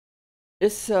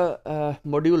इस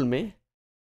मॉड्यूल में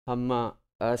हम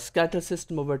स्केलेटल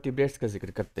सिस्टम ऑफ वर्टिब्रेट्स का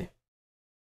जिक्र करते हैं।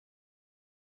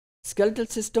 स्केलेटल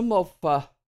सिस्टम ऑफ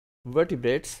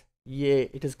वर्टिब्रेट्स ये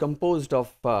it is composed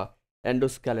of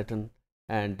endoskeleton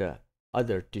and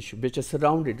other tissue which are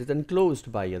surrounded, is enclosed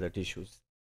by other tissues.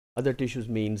 Other tissues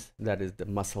means that is the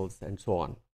muscles and so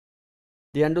on.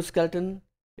 The endoskeleton,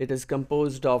 it is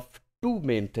composed of two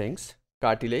main things,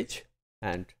 cartilage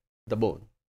and the bone.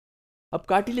 अब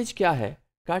cartilage क्या है?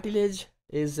 Cartilage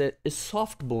is a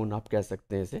soft bone आप कह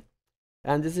सकते हैं इसे,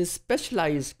 and this is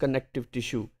specialized connective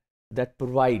tissue that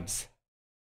provides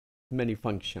many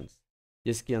functions,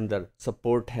 जिसके अंदर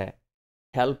support है,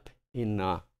 help in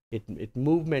it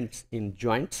movements in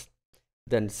joints,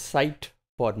 then site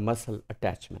for muscle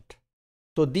attachment.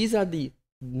 So these are the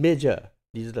major,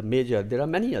 there are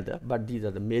many other, but these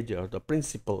are the major, the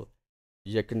principal,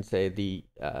 you can say the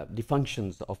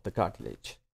functions of the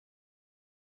cartilage.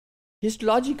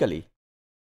 Histologically,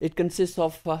 it consists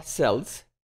of cells,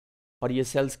 और ये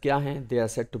cells क्या हैं? They are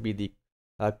said to be the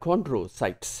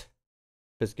chondrocytes.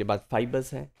 फिर इसके बाद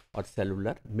fibers है और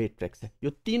cellular matrix है। ये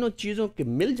तीनों चीज़ों के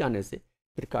मिल जाने से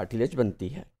फिर cartilage बनती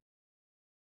है।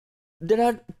 There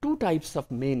are two types of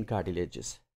main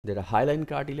cartilages. There are hyaline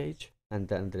cartilage and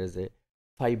then there is a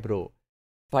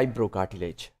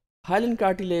fibrocartilage. Hyaline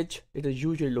cartilage, it is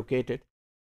usually located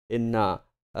in the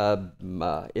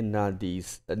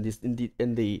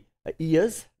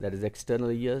ears, that is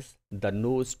external ears, the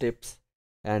nose tips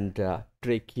and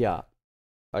trachea,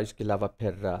 और इसके अलावा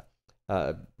फिर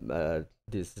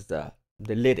this is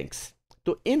the larynx.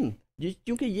 तो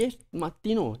क्योंकि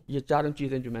ये चारों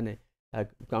चीज़ें जो मैंने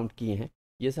काउंट किए हैं,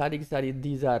 ये सारी की सारी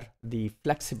these are the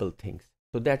flexible things,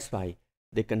 so that's why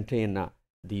they contain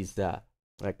these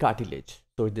cartilage.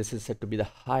 So this is said to be the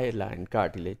hyaline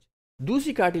cartilage.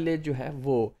 दूसरी cartilage जो है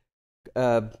वो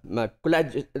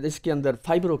इसके अंदर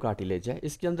फाइब्रो कार्टिलेज है,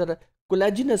 इसके अंदर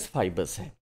कोलेजिनस फाइबर्स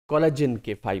हैं, कोलेजन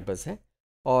के फाइबर्स हैं,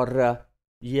 और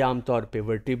ये आमतौर पे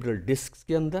वर्टिब्रल डिस्क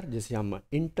के अंदर, जिसे हम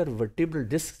इंटरवर्टिब्रल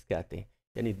डिस्क कहते हैं,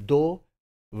 यानी दो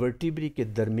वर्टिब्री के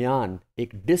दरमियान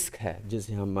एक डिस्क है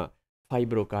जिसे हम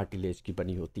फाइब्रो कार्टिलेज की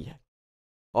बनी होती है।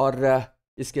 और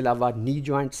इसके अलावा नी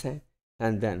जॉइंट्स हैं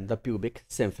and then the pubic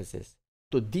symphysis.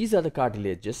 तो these are the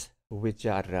cartilages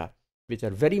which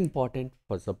are very important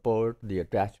for support, the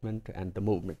attachment and the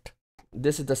movement.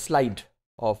 This is the slide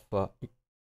of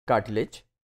cartilage,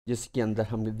 जिसके अंदर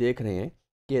हम देख रहे हैं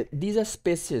कि these are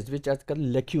spaces which are called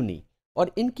lacunae,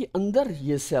 और इनके अंदर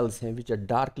ये cells हैं which are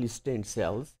darkly stained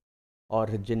cells,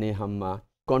 और जिन्हें हम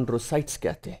chondrocytes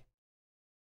कहते हैं।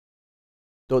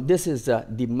 तो this is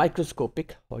the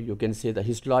microscopic, or you can say the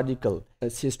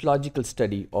histological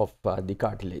study of the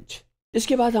cartilage.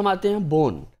 इसके बाद हम आते हैं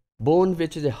bone,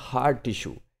 which is a hard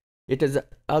tissue. It is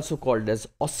also called as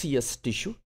osseous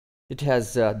tissue. It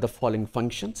has the following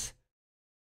functions,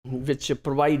 which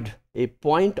provide a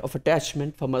point of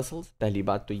attachment for muscles. पहली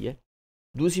बात तो ये।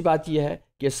 दूसरी बात ये है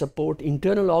कि support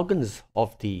internal organs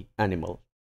of the animal.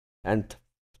 And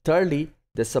thirdly,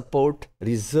 they support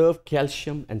reserve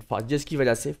calcium and जिसकी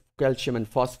वजह से calcium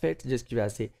and phosphate, जिसकी वजह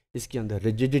से इसके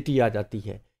अंदर rigidity आ जाती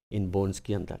है इन bones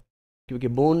के अंदर, क्योंकि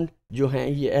बोन जो हैं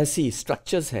ये ऐसी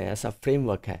स्ट्रक्चर्स है, ऐसा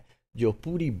फ्रेमवर्क है जो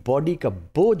पूरी बॉडी का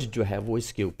बोझ जो है वो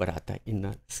इसके ऊपर आता है,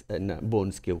 इन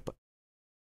बोन्स के ऊपर।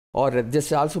 और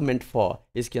दिस आल्सो मेंट फॉर,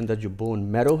 इसके अंदर जो बोन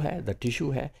मैरो है, द टिश्यू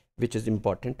है, which is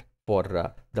important for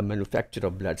the manufacture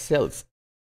of blood cells.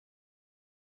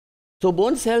 So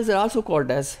bone cells are also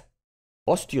called as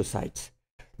osteocytes.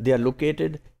 They are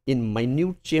located in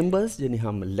minute chambers, जिन्हें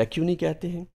हम लैक्यूनी कहते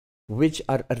हैं, which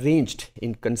are arranged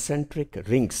in concentric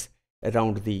rings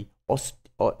around the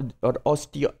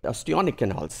osteonic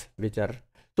canals, which are,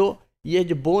 तो ये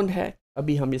जो bone है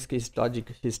अभी हम इसकी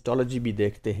हिस्टोलॉजी भी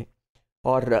देखते हैं,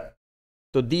 और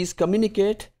तो these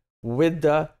communicate with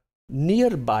the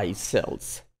nearby cells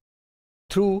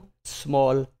through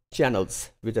small channels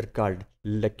which are called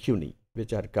lacunae,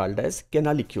 which are called as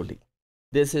canaliculi.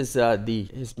 This is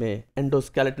इसमें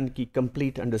एंडोस्केलेटन की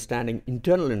complete understanding,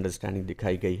 internal understanding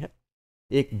दिखाई गई है।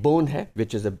 एक बोन है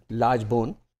which is a large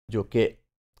bone, जो कि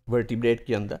vertebrate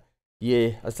के अंदर,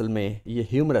 ये असल में ये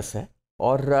ह्यूमरस है,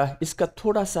 और इसका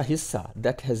थोड़ा सा हिस्सा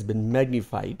दैट हैज़ बिन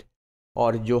मैग्नीफाइड,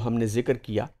 और जो हमने जिक्र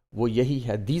किया वो यही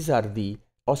है, दीज आर दी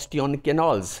ऑस्टियोनिक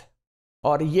कैनाल्स,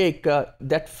 और ये एक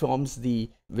that forms the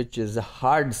which is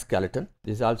hard skeleton,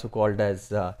 this also called as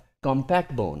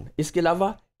compact bone. इसके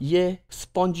अलावा ये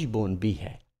स्पॉन्जी बोन भी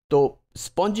है। तो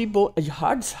spongy bone,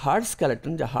 hard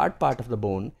skeleton, the hard part of the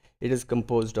bone, it is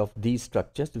composed of these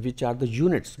structures which are the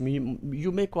units,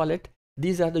 you may call it,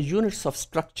 these are the units of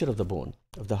structure of the bone,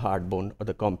 of the hard bone or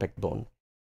the compact bone।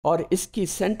 और इसकी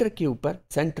centre के ऊपर,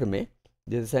 centre में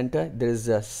this centre there is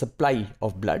a supply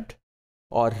of blood,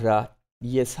 और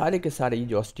ये सारे के सारे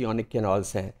जो ऑस्टियोनिक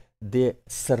कैनाल्स हैं दे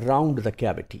सराउंड द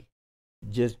कैविटी,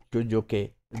 जो के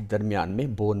दरमियान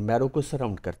में बोन मैरो को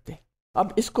सराउंड करते हैं।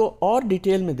 अब इसको और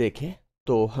डिटेल में देखें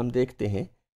तो हम देखते हैं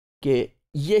कि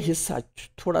ये हिस्सा,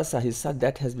 थोड़ा सा हिस्सा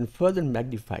that has been further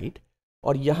magnified,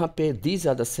 और यहाँ पे these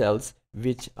are the cells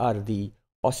which are the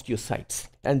osteocytes,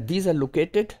 and these are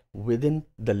located within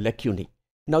the lacunae.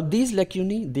 Now these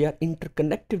lacunae, they are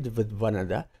interconnected with one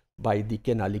another by the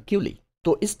canaliculi.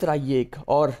 तो इस तरह ये एक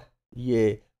और ये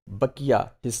बकिया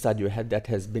हिस्सा जो है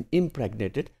that has been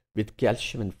impregnated with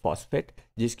calcium and phosphate,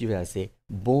 जिसकी वजह से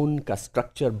बोन का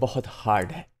स्ट्रक्चर बहुत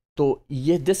हार्ड है। तो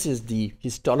ये this is the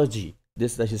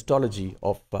histology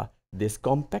of this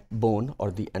compact bone or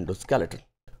the endoskeleton.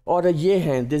 और ये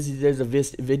हैं there's a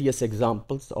various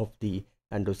examples of the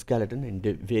endoskeleton in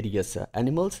various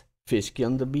animals. Fish के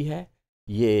अंदर भी है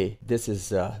ये, this is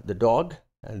the dog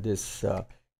and this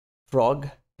frog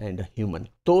and human.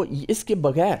 तो इसके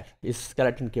बगैर, इस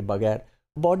स्केलेटन के बगैर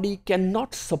body can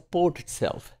not support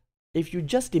itself. If you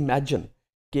just imagine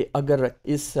कि अगर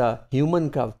इस ह्यूमन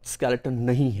का स्केलेटन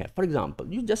नहीं है, for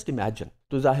example you just imagine,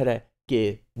 तो जाहिर है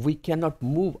कि we can not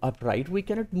move upright, we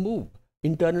can not move,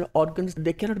 internal organs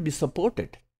they can not be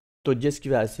supported. तो जिसकी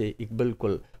वजह से एक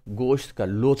बिल्कुल गोश्त का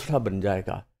लोथड़ा बन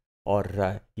जाएगा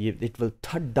और ये इट विल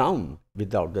थड डाउन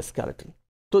विदाउट द स्केलेटन।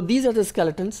 तो दीज आर द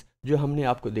स्केलेटन्स जो हमने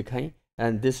आपको दिखाई,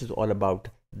 and this is all about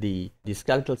the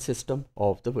skeletal system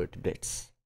of the vertebrates.